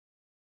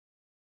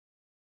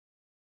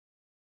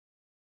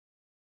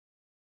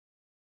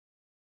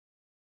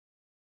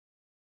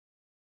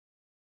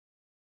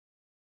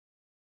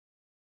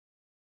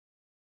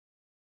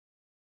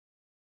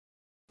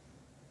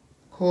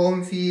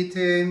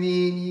Confite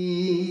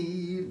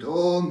mini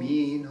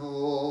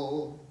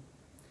Domino,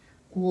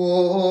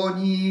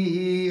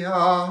 quoniam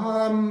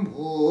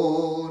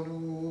bonus.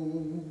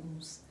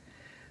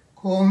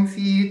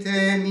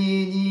 Confite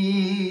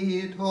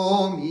mini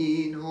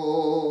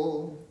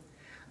Domino,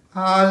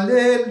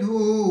 alleluia.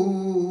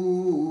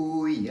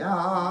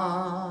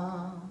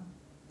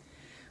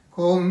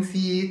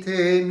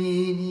 Confite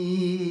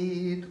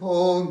mini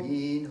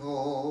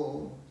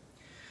Domino,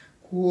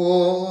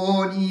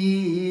 quoniam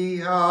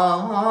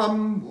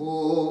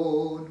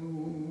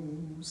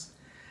bonus.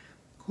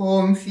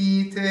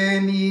 Confite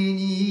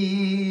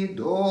mini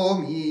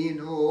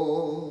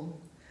Domino,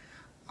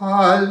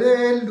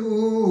 alleluia.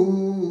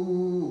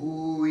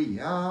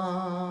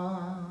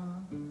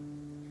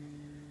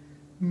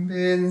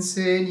 Ven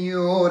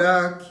Señor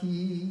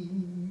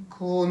aquí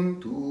con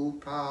tu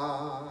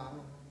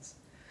paz,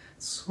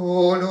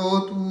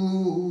 solo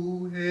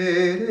tú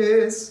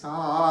eres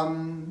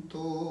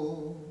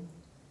santo.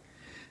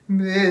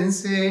 Ven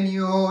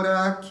Señor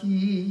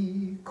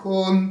aquí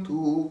con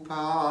tu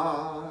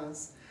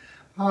paz,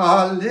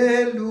 aleluya.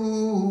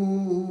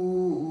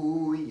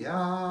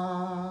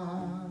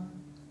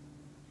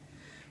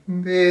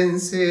 Ven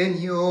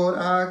Señor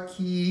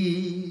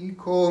aquí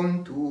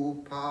con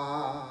tu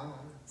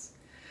paz,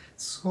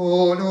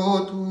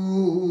 solo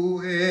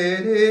tú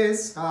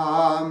eres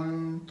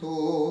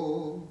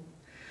santo.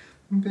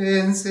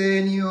 Ven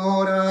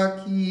Señor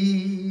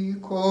aquí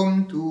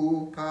con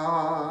tu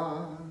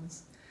paz,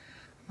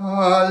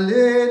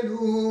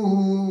 Alleluia.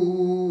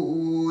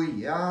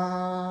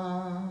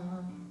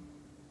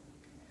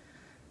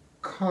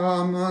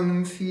 Come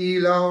and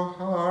fill our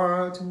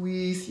heart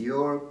with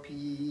your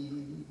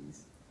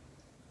peace.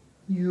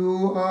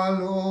 You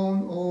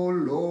alone, O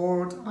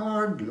Lord,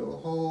 are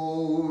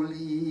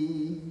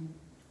holy.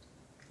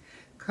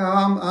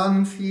 Come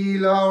and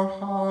fill our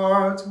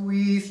heart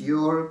with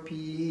your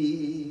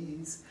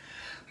peace.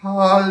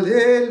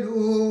 Alleluia.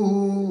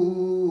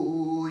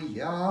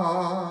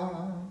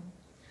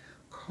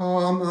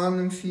 Come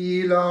and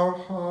fill our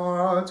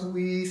heart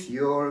with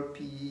your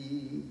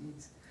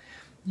peace.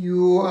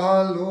 You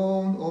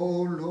alone,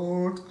 O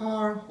Lord,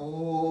 are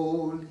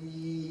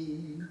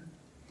holy.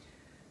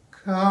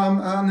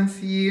 Come and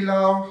fill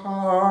our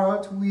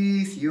heart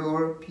with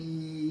your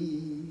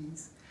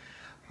peace.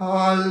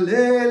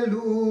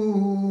 Alleluia.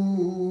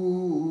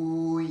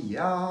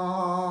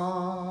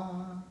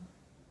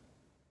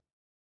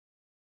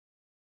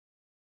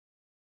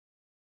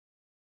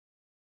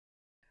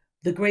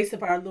 The grace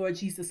of our Lord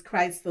Jesus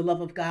Christ, the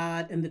love of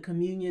God, and the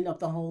communion of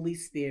the Holy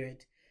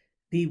Spirit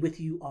be with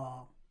you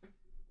all.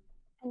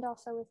 And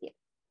also with you.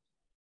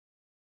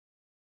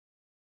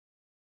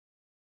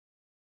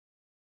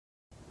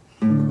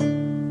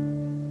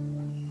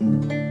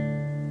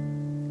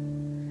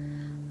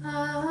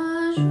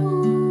 Ayúdanos,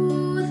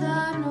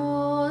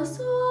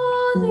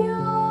 oh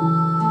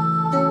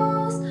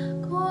Dios,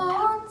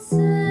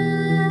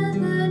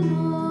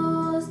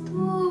 concédenos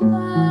tu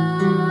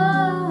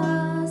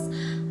paz.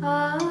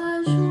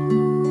 Ayúdanos,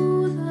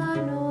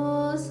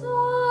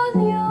 oh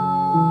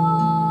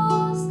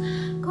Dios,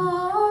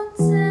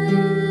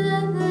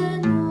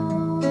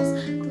 concédenos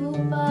tu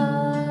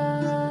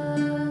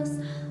paz.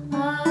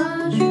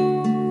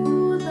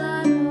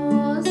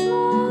 Ayúdanos,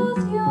 oh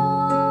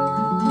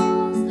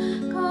Dios,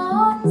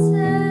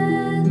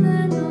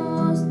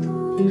 concédenos tu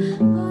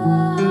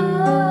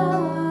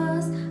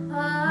paz.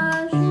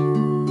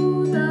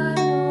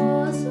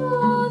 Ayúdanos,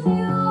 oh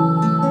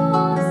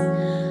Dios,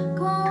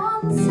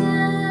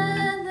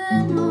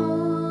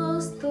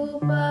 concédenos tu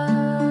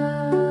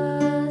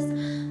paz.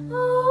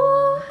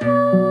 Oh,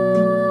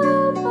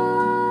 help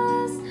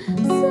us,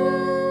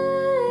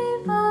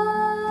 save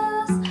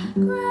us,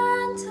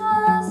 grant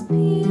us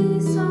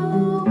peace,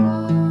 oh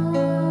God.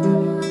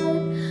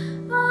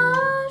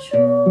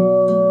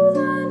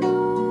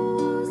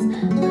 Ayúdanos,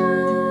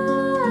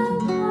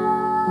 help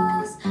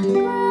us,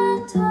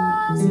 grant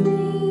us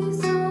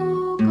peace,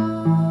 oh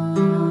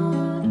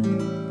God.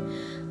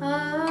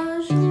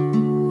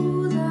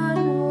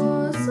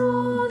 Ayúdanos,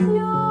 oh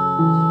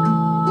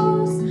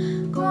Dios,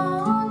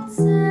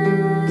 concédenos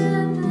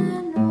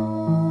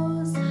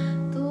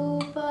tu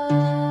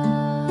paz.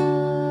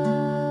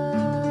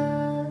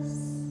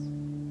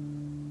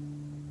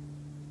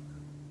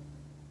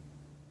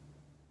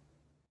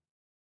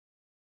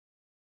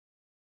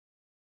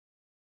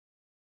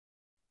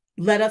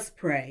 Let us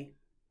pray.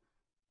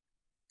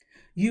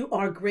 You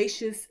are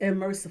gracious and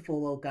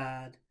merciful, O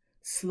God,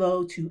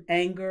 slow to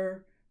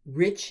anger,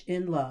 rich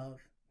in love.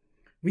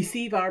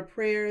 Receive our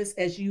prayers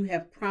as you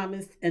have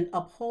promised and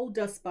uphold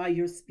us by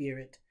your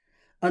Spirit,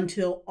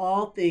 until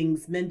all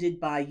things mended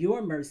by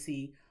your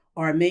mercy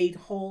are made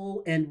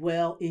whole and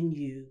well in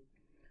you.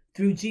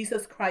 Through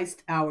Jesus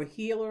Christ, our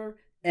healer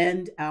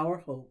and our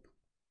hope.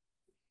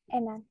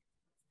 Amen.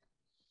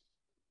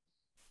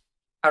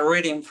 A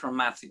reading from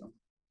Matthew.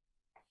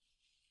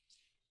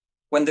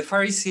 When the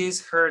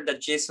Pharisees heard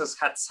that Jesus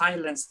had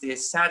silenced the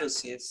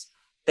Sadducees,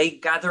 they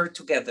gathered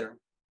together,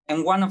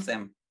 and one of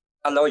them,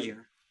 a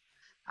lawyer,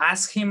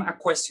 asked him a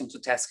question to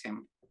test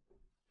him.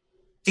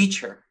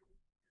 Teacher,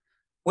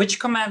 which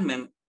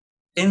commandment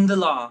in the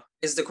law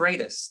is the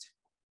greatest?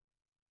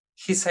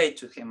 He said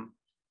to him,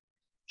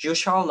 you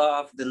shall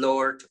love the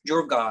Lord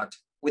your God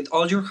with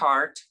all your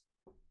heart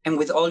and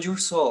with all your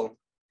soul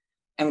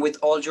and with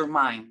all your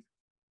mind.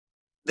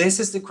 This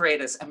is the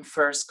greatest and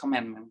first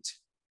commandment.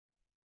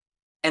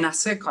 And a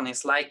second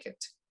is like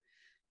it.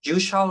 You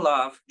shall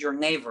love your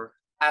neighbor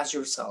as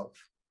yourself.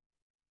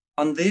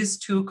 On these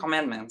two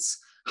commandments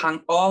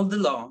hang all the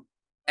law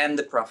and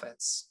the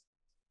prophets.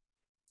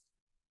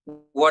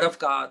 Word of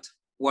God,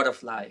 word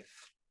of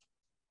life.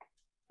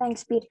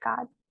 Thanks be to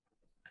God.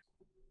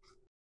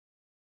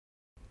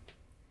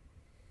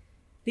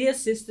 Dear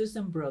sisters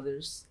and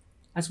brothers,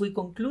 as we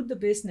conclude the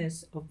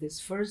business of this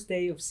first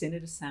day of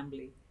Synod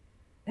Assembly,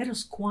 let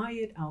us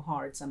quiet our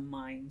hearts and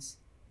minds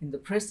in the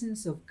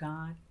presence of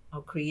God,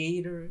 our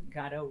Creator,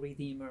 God our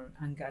Redeemer,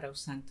 and God our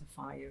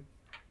Sanctifier,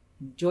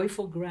 in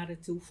joyful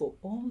gratitude for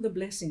all the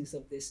blessings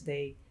of this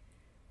day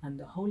and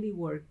the holy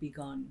work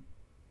begun,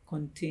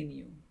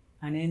 continue,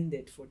 and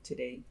ended for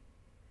today.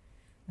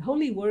 The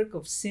holy work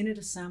of Synod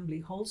Assembly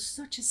holds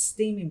such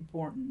esteemed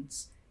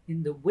importance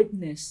in the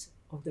witness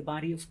of the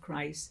body of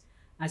Christ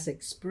as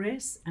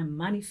expressed and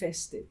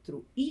manifested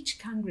through each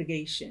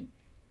congregation,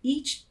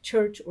 each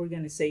church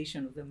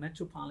organization of the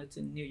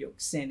Metropolitan New York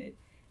Synod,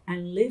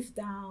 and lived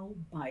out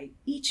by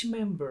each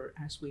member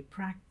as we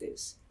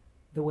practice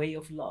the way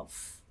of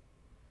love.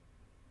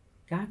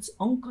 God's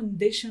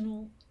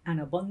unconditional and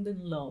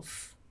abundant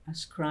love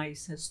as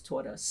Christ has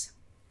taught us.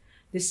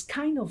 This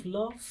kind of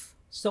love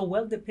so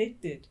well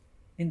depicted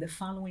in the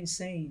following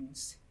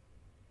sayings,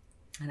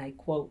 and I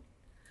quote,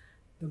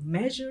 the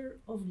measure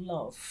of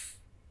love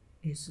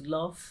is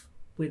love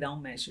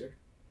without measure.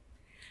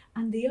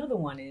 And the other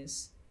one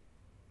is,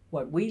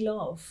 what we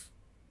love,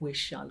 we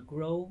shall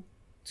grow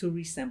to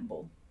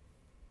resemble.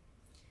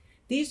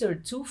 These are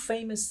two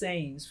famous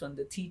sayings from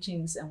the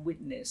teachings and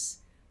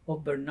witness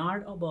of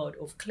Bernard Abbot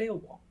of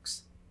Clairvaux,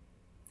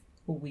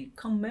 who we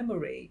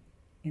commemorate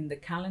in the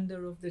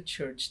calendar of the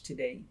church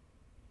today.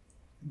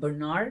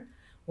 Bernard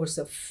was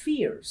a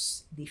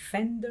fierce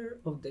defender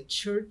of the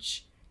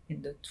church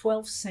in the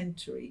 12th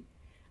century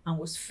and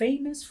was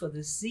famous for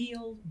the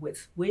zeal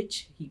with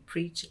which he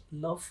preached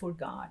love for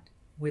God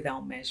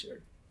without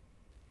measure.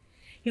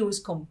 He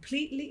was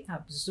completely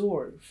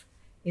absorbed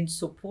in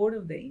support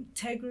of the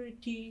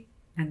integrity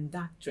and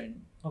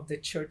doctrine of the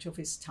church of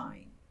his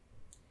time.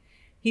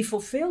 He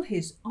fulfilled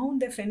his own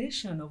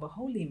definition of a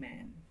holy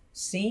man,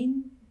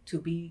 seen to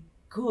be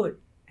good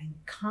and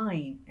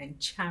kind and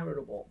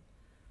charitable,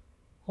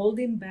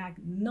 holding back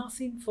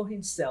nothing for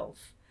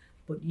himself,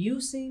 but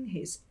using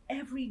his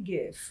every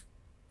gift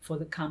for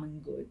the common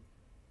good.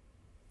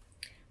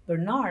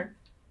 Bernard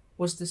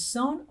was the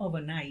son of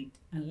a knight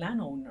and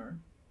landowner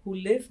who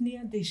lived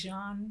near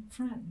Dijon,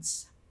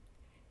 France.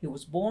 He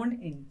was born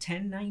in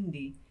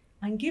 1090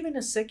 and given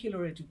a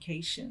secular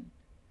education,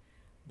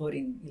 but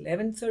in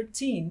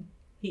 1113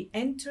 he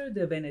entered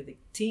the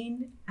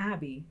Benedictine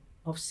Abbey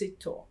of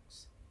Citeaux.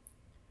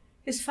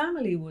 His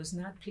family was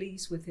not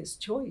pleased with his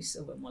choice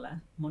of a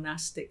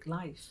monastic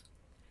life,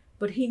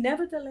 but he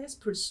nevertheless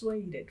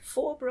persuaded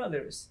 4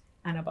 brothers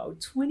and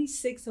about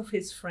 26 of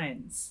his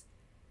friends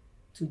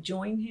to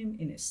join him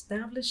in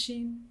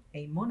establishing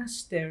a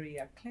monastery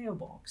at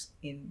Clairvaux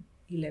in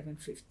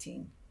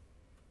 1115.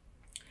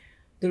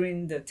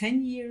 During the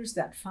 10 years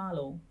that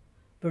followed,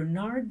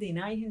 Bernard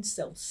denied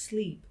himself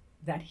sleep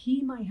that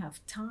he might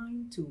have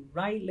time to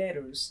write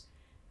letters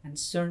and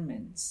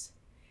sermons.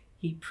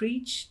 He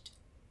preached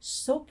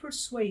so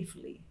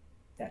persuasively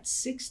that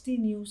 60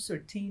 new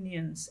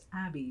Cistercian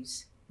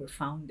abbeys were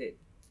founded,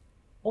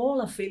 all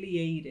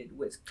affiliated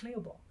with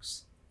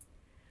Clairvaux.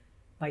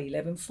 By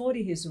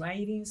 1140, his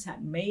writings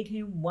had made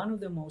him one of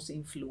the most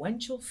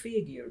influential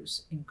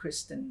figures in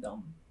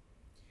Christendom.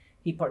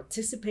 He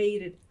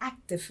participated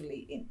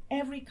actively in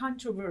every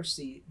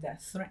controversy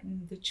that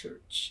threatened the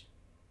church.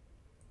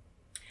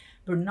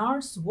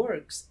 Bernard's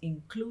works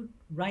include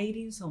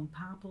writings on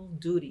papal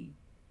duty,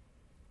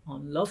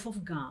 on love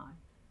of God,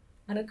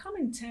 and a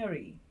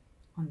commentary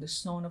on the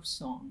Song of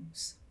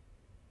Songs.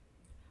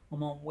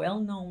 Among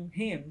well-known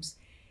hymns,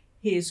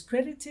 he is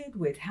credited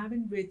with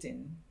having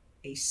written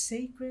a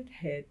sacred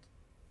head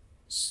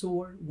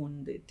sore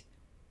wounded,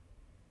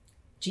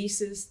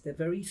 Jesus, the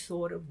very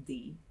thought of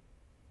thee,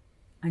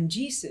 and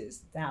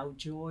Jesus, thou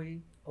joy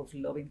of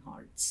loving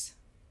hearts.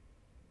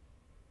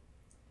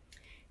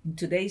 In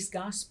today's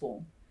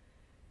gospel,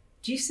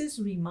 Jesus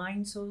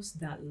reminds us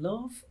that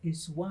love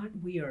is what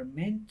we are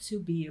meant to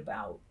be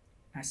about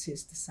as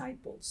his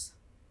disciples.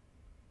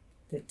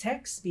 The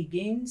text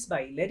begins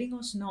by letting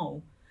us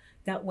know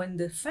that when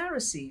the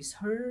Pharisees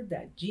heard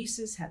that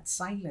Jesus had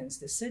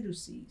silenced the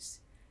Sadducees,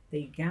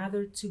 they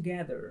gathered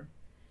together,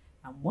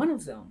 and one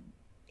of them,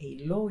 a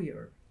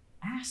lawyer,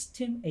 asked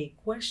him a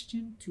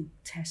question to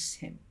test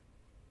him.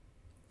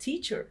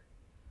 Teacher,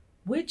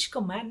 which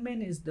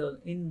commandment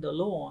in the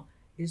law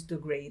is the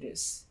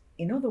greatest?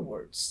 In other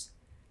words,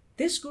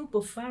 this group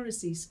of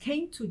Pharisees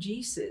came to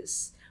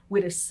Jesus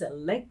with a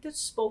selected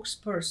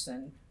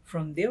spokesperson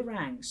from their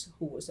ranks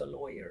who was a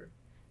lawyer,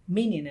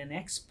 meaning an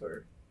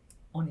expert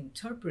on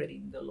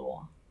interpreting the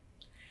law.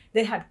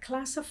 They had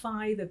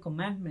classified the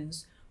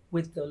commandments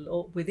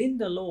within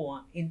the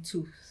law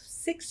into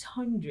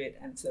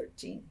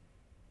 613.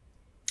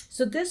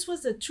 So this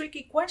was a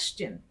tricky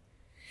question.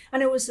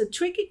 And it was a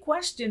tricky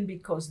question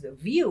because the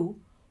view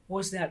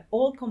was that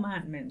all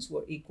commandments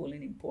were equal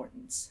in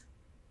importance.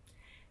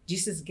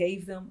 Jesus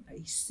gave them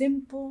a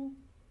simple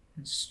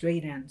and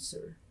straight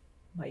answer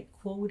by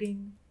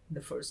quoting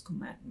the first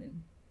commandment.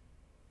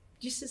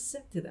 Jesus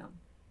said to them,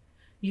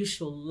 "You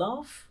shall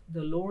love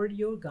the Lord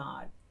your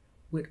God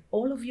with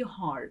all of your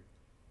heart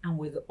and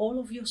with all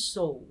of your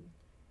soul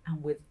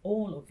and with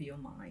all of your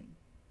mind.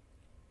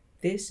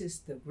 This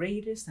is the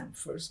greatest and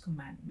first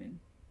commandment."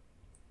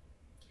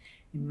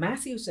 In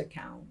Matthew's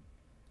account,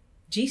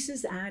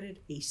 Jesus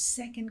added a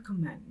second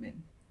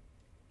commandment: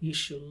 "You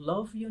shall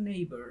love your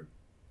neighbor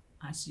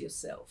as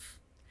yourself,"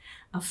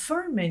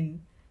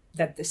 affirming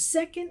that the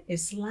second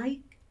is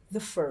like the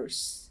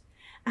first,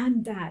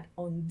 and that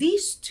on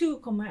these two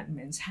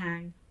commandments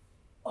hang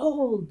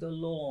all the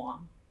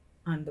law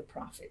and the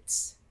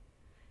prophets.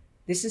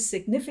 This is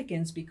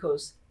significant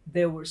because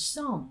there were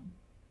some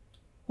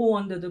who,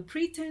 under the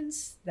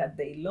pretense that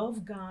they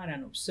love God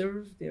and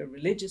observe their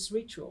religious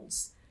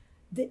rituals,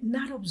 did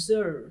not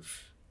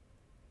observe,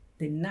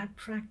 did not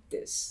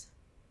practice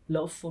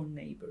love for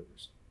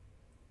neighbors.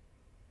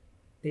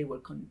 They were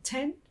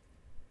content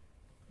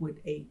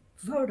with a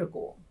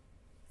vertical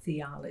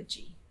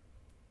theology.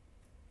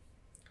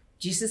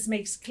 Jesus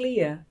makes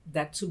clear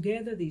that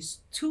together these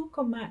two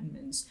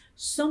commandments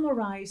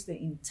summarize the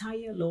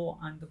entire law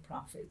and the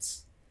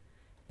prophets.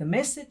 The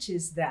message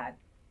is that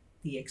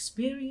the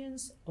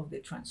experience of the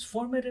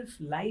transformative,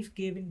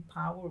 life-giving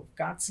power of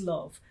God's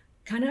love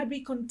cannot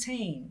be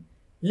contained,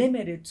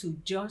 limited to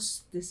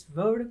just this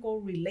vertical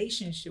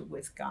relationship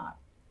with God.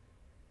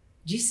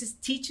 Jesus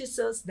teaches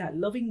us that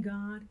loving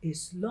God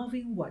is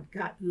loving what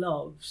God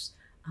loves,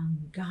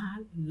 and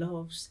God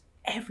loves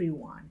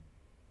everyone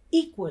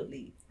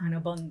equally and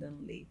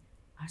abundantly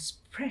as his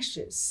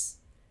precious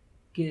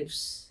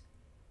gift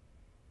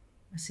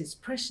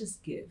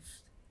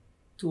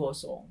to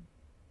us all.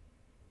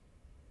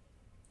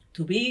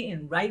 To be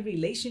in right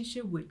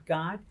relationship with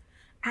God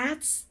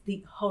adds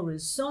the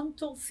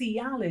horizontal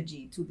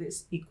theology to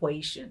this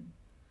equation.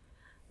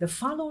 The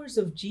followers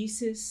of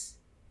Jesus,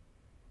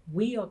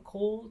 we are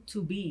called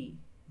to be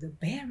the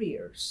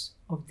bearers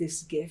of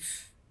this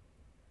gift.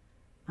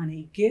 And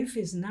a gift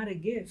is not a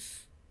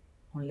gift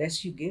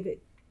unless you give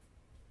it.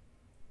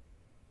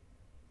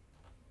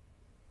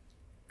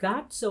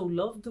 God so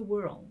loved the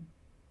world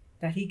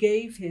that he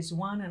gave his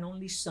one and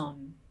only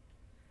Son,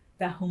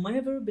 that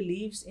whomever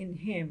believes in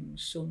him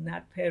shall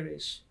not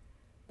perish,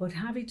 but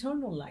have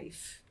eternal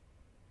life.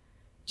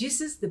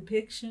 Jesus'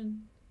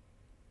 depiction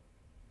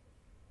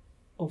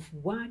of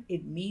what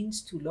it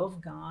means to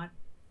love God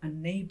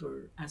and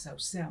neighbor as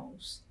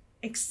ourselves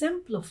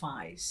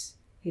exemplifies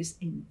his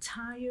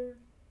entire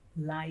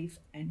life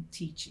and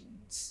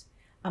teachings,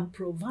 and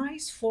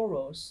provides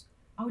for us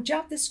our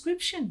job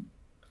description,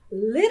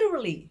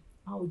 literally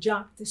our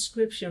job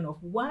description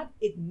of what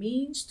it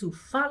means to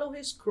follow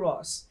his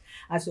cross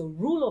as a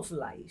rule of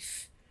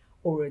life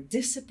or a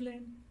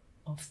discipline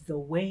of the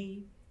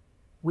way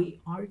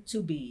we are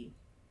to be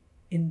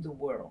in the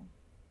world.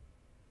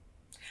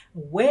 A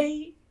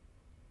way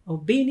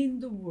of being in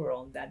the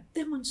world that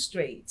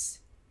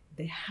demonstrates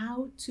the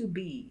how to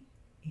be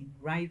in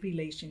right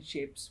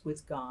relationships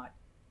with God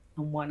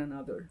and one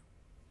another.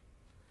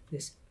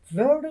 This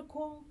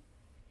vertical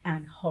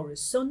and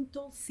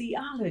horizontal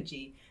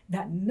theology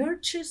that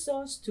nurtures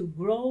us to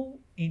grow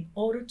in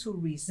order to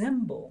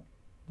resemble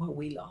what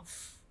we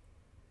love.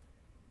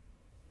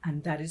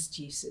 And that is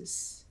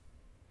Jesus.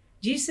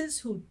 Jesus,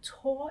 who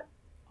taught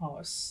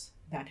us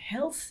that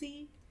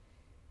healthy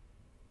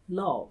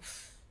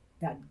love,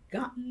 that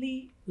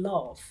godly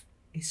love,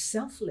 is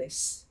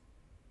selfless,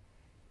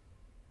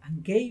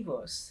 and gave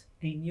us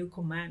a new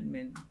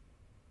commandment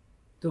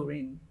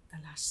during the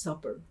Last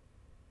Supper: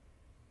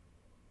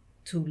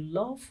 to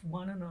love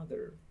one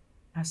another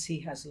as he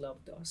has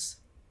loved us.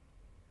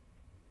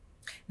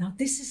 Now,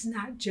 this is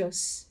not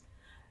just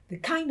the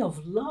kind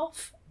of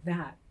love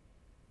that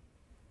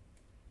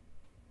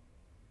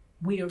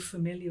we are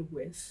familiar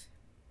with.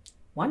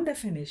 One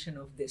definition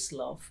of this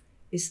love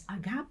is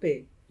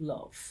agape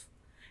love,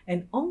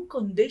 an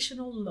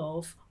unconditional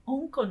love,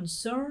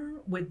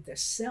 unconcerned with the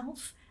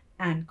self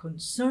and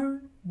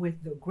concerned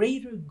with the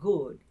greater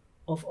good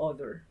of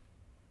other.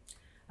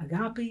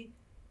 Agape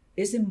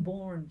isn't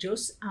born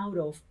just out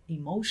of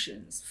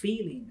emotions,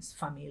 feelings,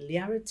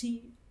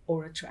 familiarity,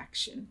 or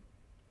attraction,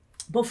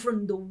 but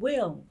from the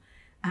will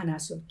and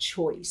as a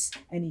choice,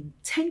 an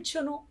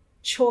intentional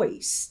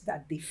choice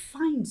that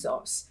defines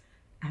us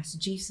as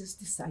Jesus'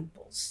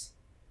 disciples.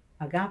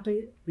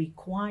 Agape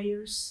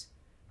requires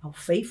our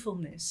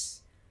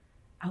faithfulness,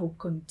 our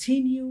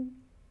continued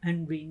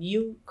and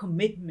renewed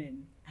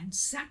commitment and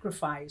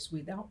sacrifice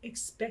without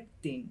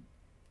expecting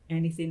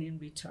anything in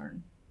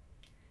return.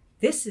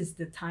 This is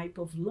the type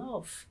of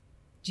love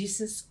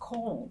Jesus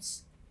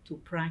calls to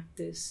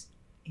practice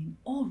in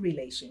all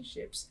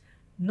relationships,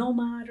 no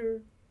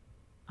matter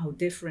our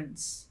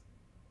difference,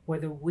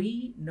 whether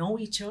we know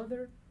each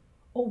other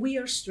or we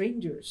are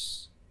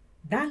strangers.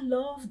 That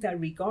love that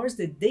regards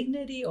the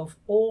dignity of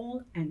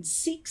all and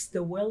seeks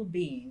the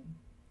well-being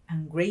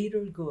and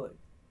greater good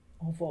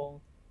of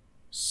all,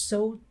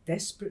 so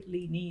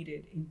desperately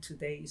needed in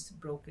today's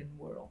broken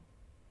world.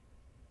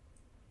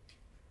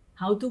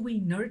 How do we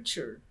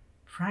nurture,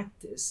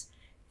 practice,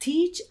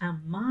 teach,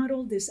 and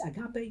model this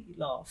agape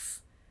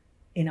love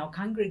in our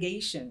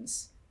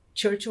congregations,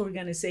 church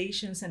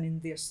organizations, and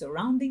in their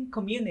surrounding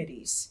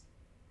communities?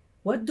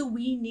 What do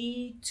we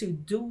need to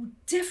do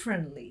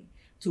differently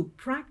to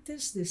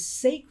practice this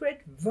sacred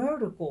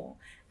vertical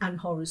and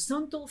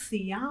horizontal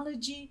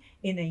theology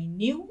in a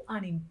new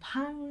and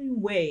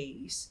empowering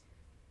ways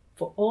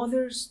for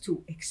others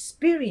to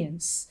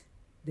experience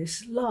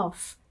this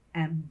love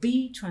and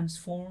be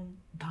transformed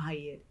by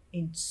it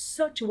in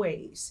such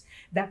ways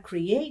that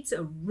creates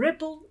a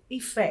ripple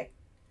effect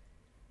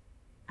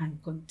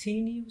and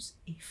continuous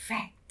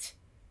effect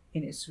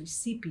in its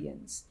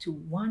recipients to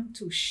want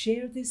to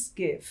share this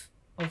gift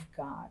of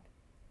God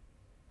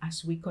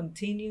as we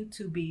continue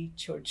to be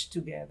church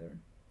together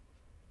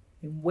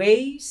in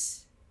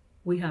ways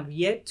we have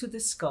yet to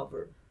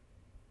discover.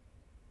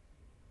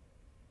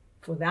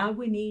 For that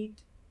we need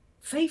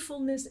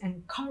faithfulness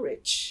and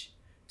courage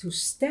to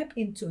step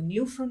into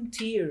new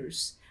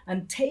frontiers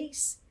and take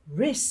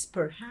risks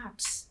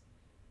perhaps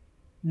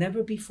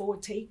never before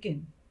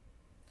taken.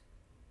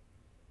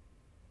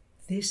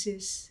 This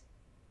is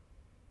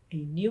a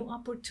new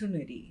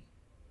opportunity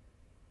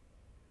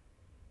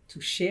to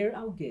share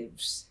our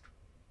gifts,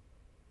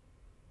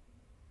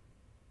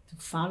 to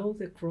follow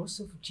the cross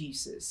of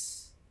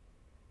Jesus,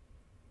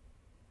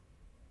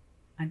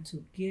 and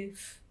to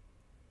give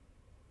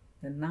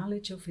the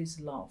knowledge of his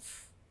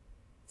love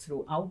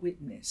through our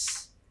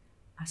witness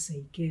as a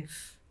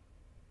gift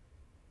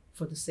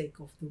for the sake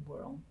of the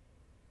world.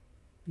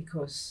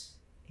 Because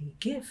a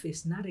gift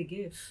is not a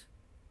gift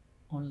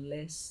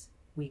unless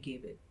we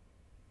give it.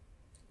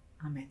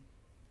 Amen.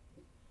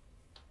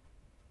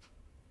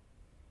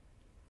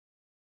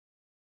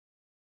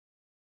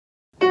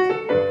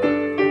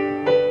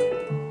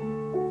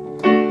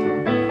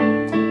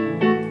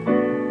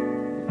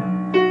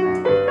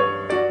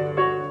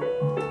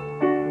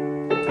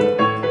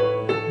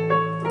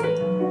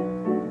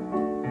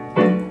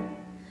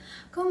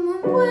 Como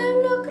un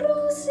pueblo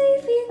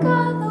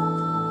crucificado,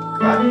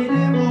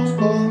 Caminemos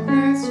con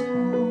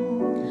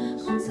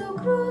Jesús. con su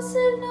cruz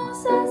Él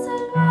nos ha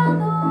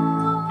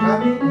salvado.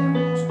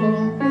 Caminemos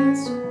con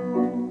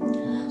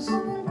Jesús.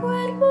 Como un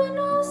cuerpo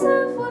nos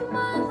ha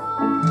formado,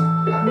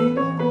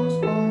 Caminemos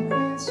con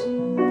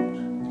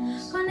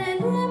Jesús. con Él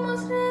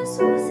hemos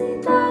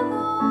resucitado.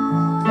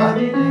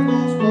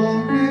 Caminemos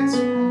con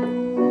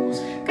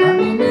Jesús.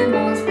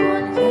 Caminemos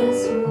con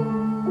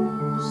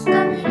Jesús,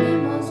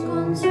 caminemos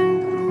con su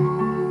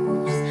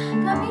cruz,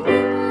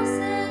 caminemos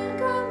el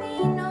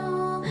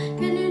camino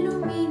que le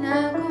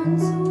ilumina con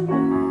su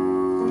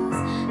luz.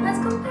 As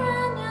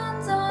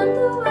companions on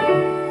the way,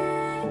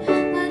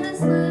 let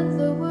us live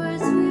the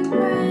words we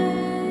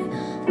pray.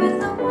 With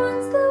the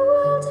ones the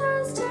world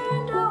has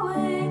turned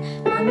away,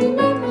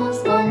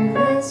 caminemos con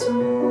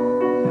Jesús.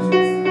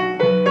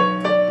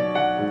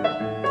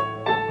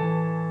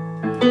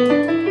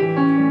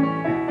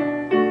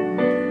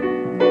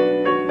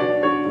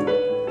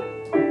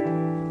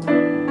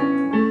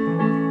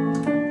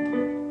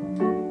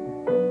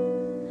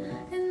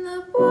 In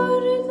the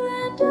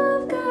borderland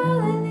of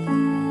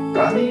Galilee,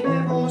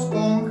 Caminemos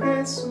con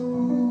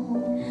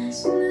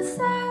Jesús. in the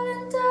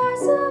silent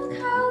eyes of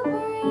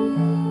Calvary,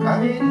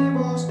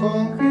 Caminemos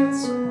con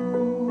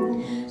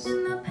Jesús.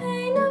 in the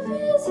pain of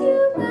his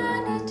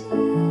humanity,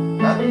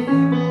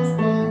 Caminemos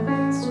con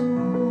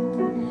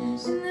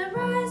Jesús. in the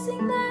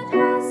rising that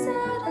has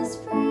set us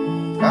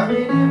free.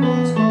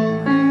 Caminemos con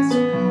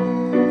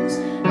Jesús.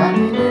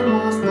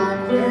 Caminemos con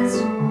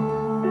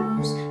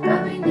Jesús.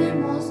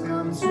 Caminemos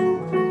con su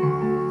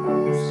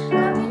cruz,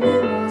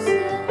 caminemos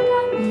el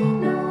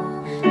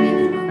camino que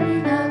le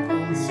ilumina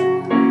con su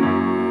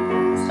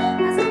luz.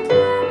 As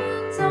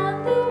companions on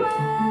the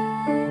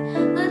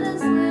way, let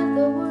us live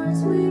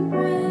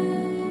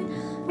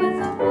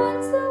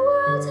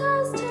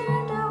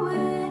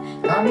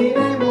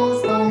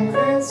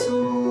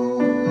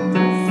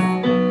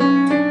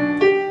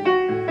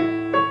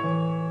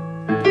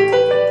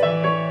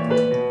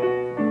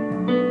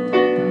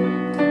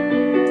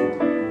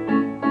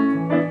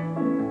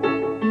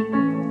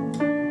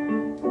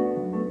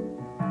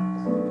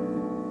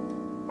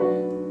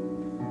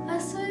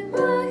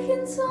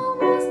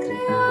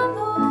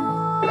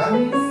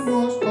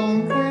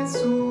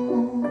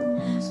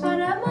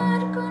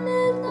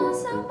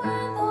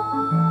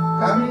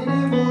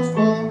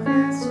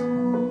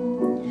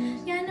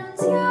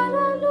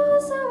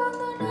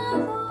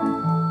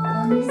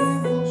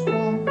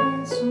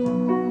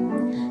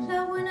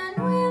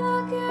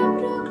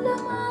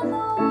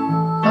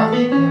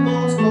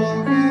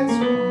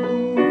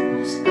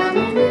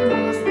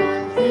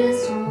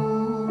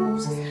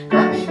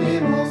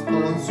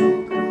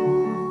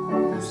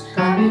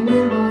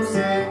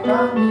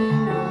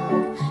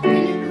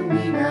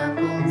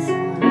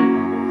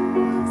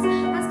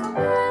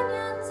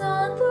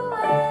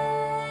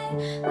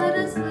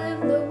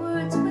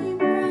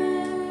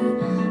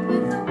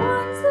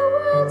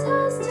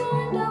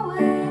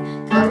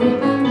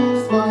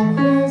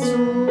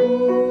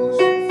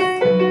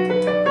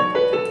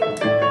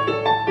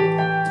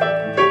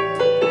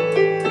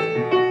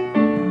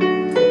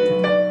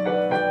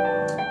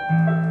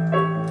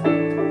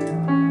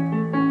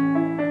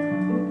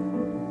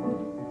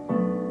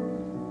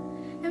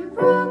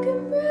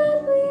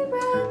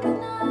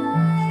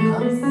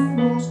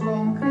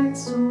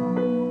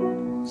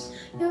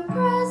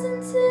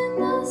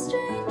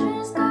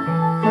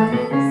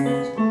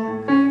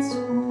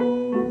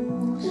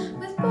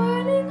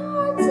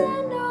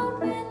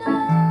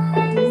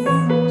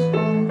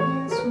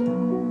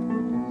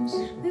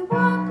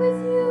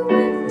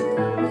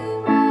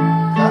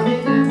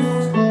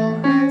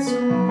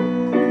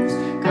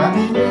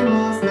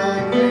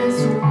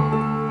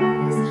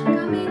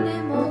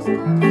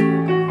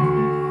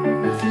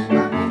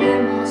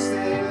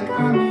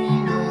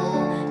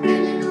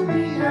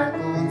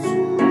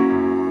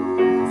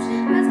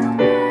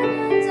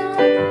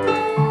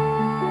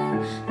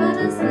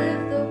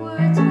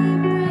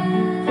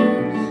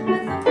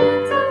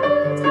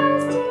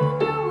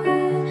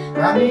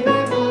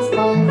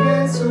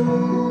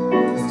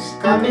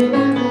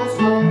Caminemos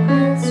con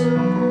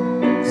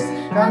Jesús,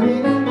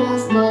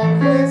 caminemos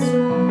con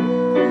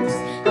Jesús,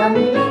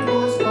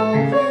 caminemos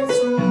con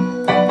Jesús.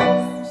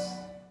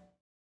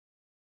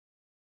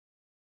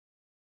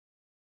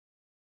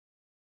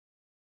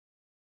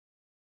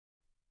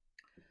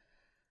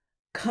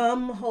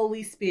 Come,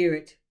 Holy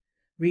Spirit,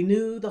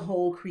 renew the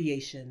whole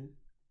creation.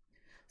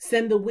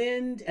 Send the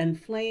wind and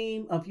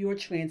flame of your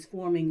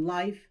transforming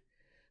life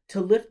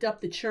to lift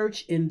up the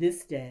church in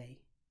this day.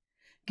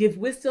 Give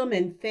wisdom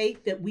and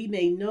faith that we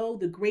may know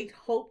the great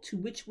hope to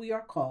which we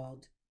are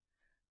called.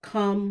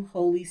 Come,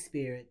 Holy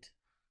Spirit.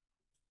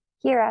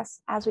 Hear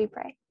us as we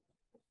pray.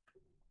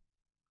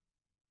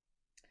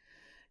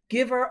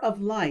 Giver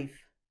of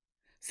life,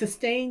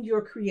 sustain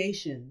your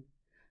creation.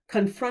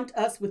 Confront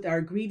us with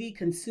our greedy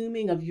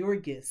consuming of your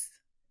gifts.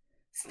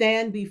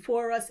 Stand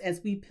before us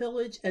as we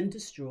pillage and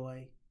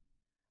destroy.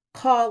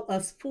 Call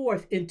us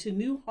forth into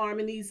new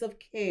harmonies of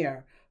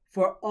care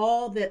for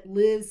all that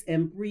lives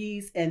and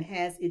breathes and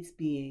has its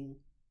being.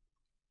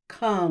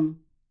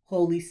 Come,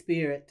 Holy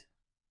Spirit.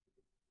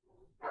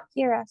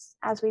 Hear us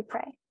as we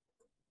pray.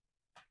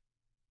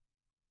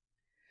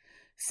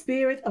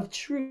 Spirit of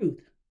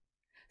truth,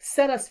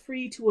 set us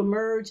free to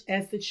emerge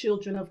as the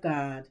children of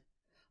God.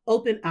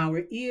 Open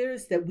our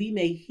ears that we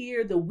may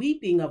hear the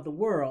weeping of the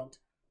world.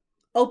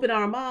 Open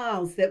our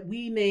mouths that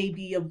we may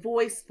be a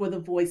voice for the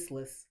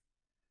voiceless.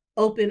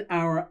 Open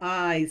our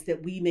eyes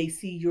that we may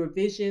see your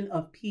vision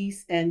of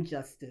peace and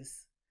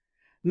justice.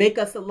 Make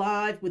us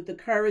alive with the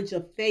courage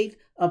of faith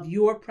of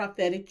your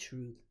prophetic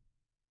truth.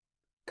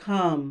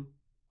 Come,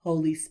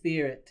 Holy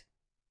Spirit.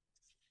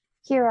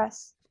 Hear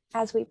us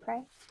as we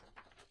pray.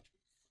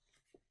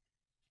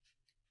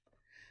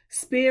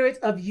 Spirit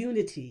of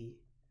unity,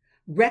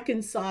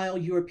 reconcile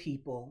your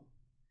people.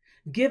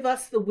 Give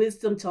us the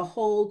wisdom to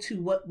hold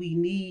to what we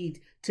need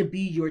to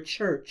be your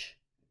church.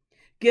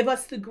 Give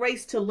us the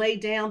grace to lay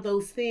down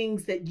those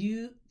things that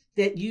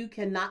you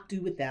cannot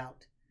do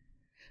without.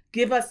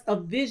 Give us a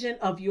vision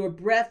of your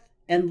breadth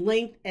and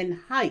length and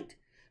height,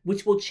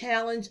 which will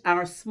challenge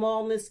our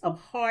smallness of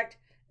heart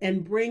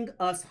and bring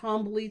us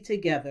humbly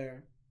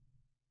together.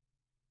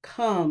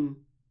 Come,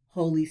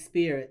 Holy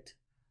Spirit.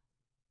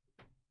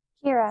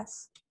 Hear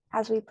us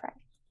as we pray.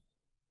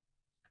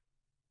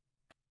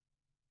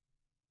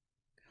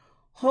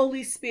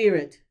 Holy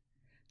Spirit,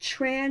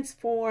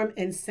 transform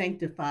and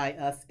sanctify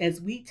us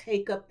as we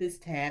take up this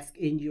task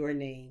in your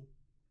name.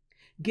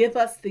 Give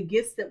us the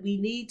gifts that we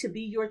need to be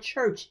your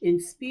church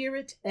in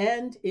spirit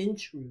and in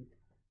truth.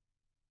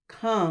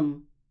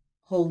 Come,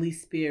 Holy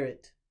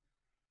Spirit.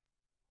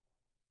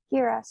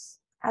 Hear us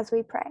as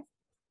we pray.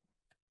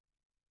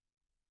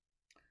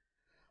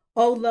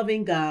 O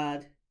loving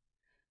God,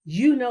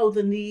 you know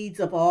the needs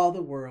of all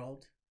the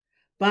world.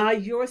 By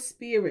your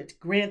Spirit,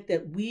 grant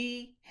that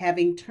we,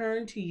 having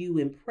turned to you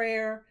in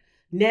prayer,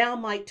 now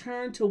might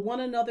turn to one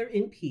another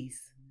in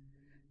peace.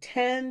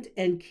 Tend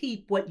and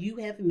keep what you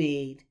have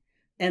made,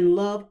 and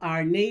love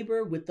our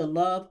neighbor with the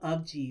love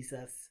of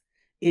Jesus,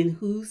 in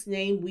whose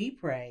name we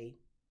pray.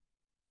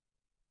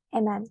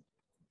 Amen.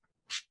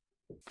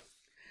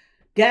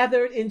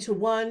 Gathered into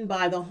one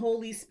by the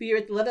Holy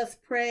Spirit, let us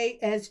pray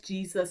as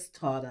Jesus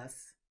taught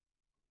us.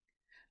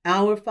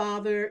 Our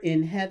Father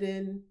in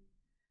heaven,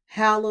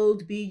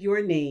 hallowed be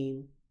your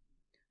name.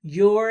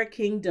 Your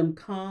kingdom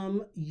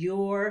come,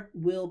 your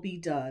will be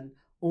done,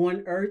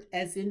 on earth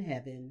as in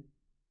heaven.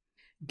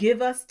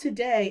 Give us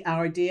today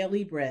our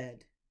daily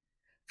bread.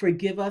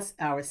 Forgive us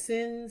our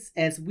sins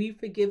as we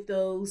forgive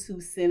those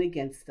who sin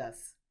against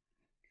us.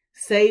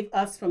 Save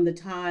us from the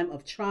time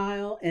of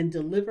trial and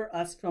deliver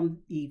us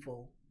from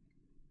evil.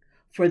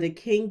 For the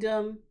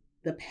kingdom,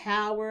 the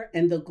power,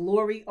 and the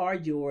glory are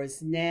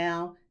yours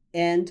now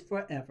and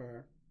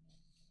forever.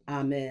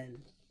 Amen.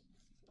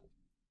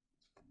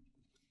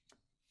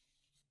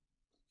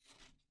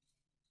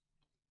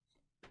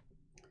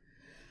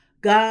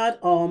 God,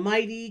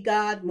 Almighty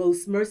God,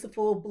 most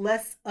merciful,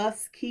 bless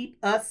us,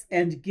 keep us,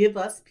 and give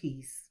us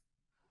peace.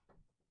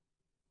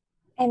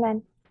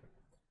 Amen.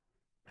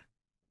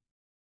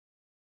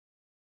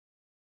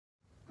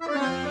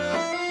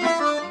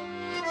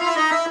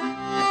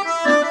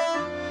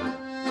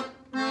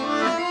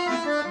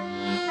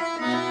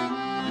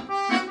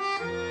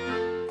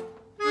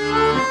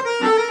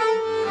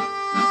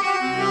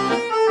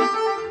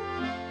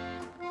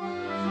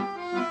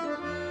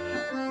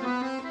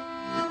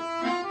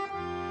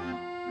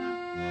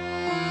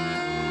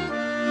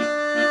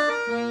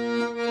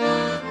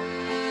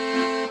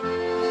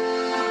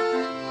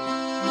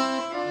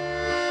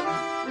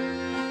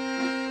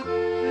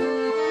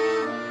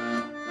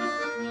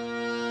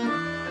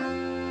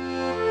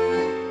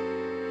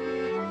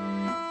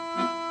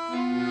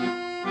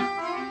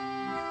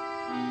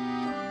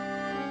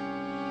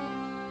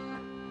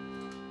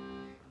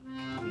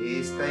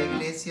 Esta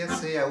iglesia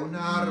sea un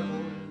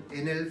árbol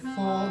en el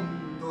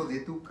fondo de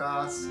tu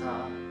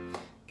casa,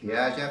 que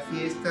haya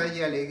fiesta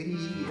y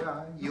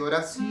alegría y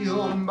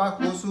oración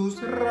bajo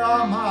sus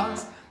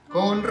ramas,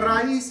 con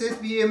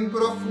raíces bien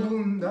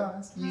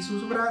profundas y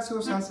sus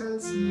brazos hacia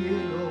el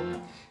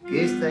cielo,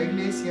 que esta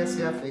iglesia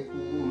sea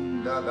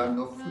fecunda,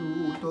 dando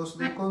frutos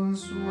de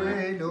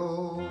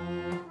consuelo.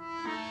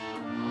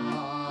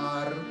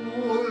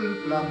 Árbol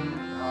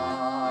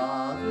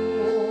plantado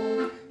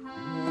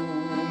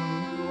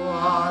junto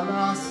a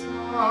las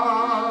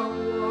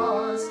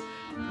aguas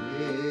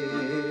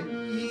de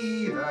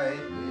vida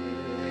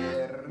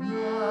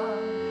eterna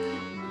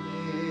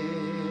de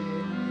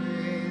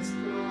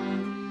nuestro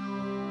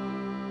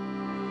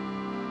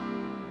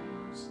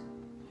Dios.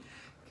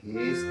 Que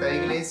esta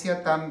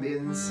iglesia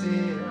también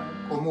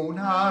sea como un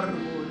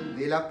árbol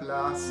de la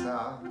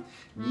plaza,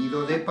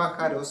 nido de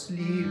pájaros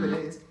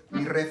libres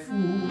y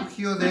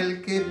refugio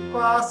del que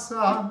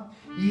pasa,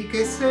 y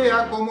que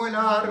sea como el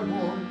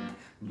árbol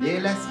de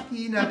la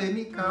esquina de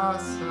mi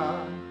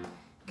casa,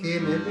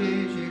 que me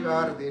ve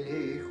llegar de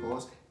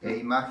lejos e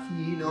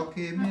imagino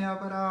que me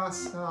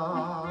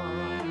abraza.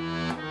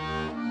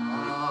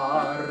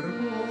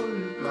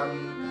 Árbol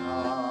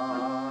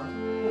plantado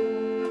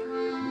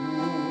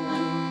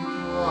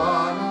junto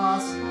a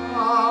las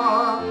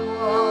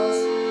aguas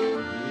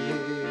de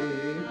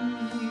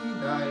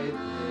vida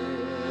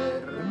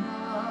eterna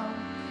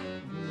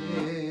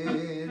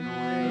de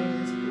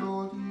nuestro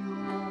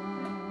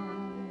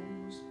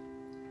Dios.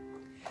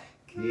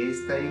 Que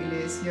esta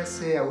iglesia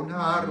sea un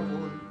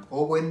árbol,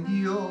 oh buen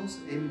Dios,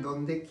 en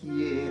donde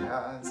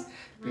quieras,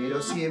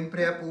 pero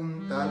siempre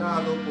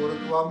apuntalado por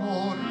tu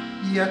amor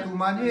y a tu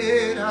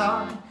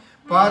manera,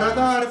 para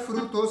dar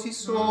frutos y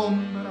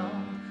sombra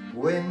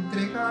o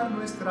entregar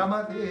nuestra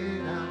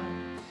madera.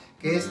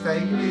 Que esta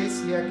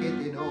iglesia que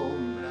te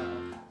nombra,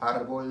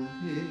 árbol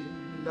de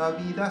la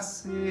vida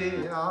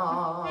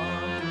sea.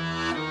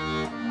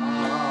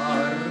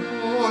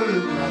 Árbol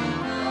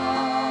plantado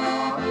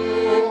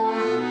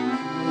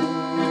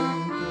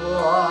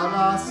junto a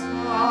las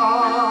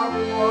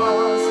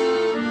aguas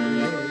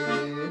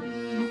de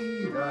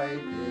vida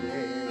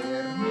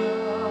eterna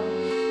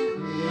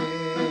de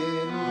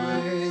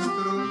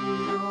nuestro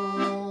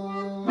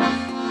Dios.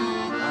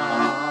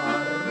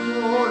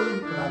 Árbol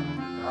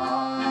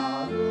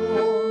plantado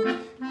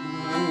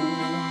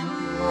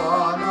junto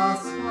a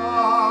las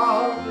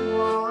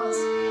aguas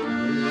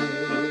de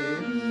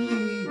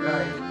vida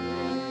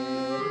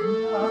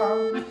eterna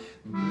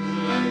de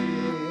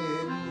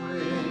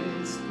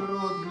nuestro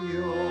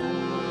Dios.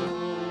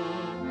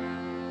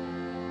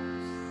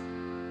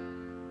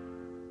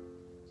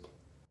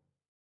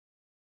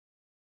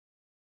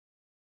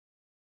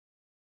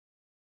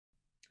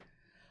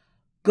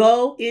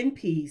 Go in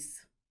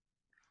peace.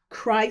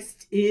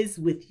 Christ is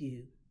with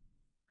you.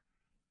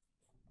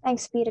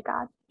 Thanks be to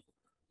God.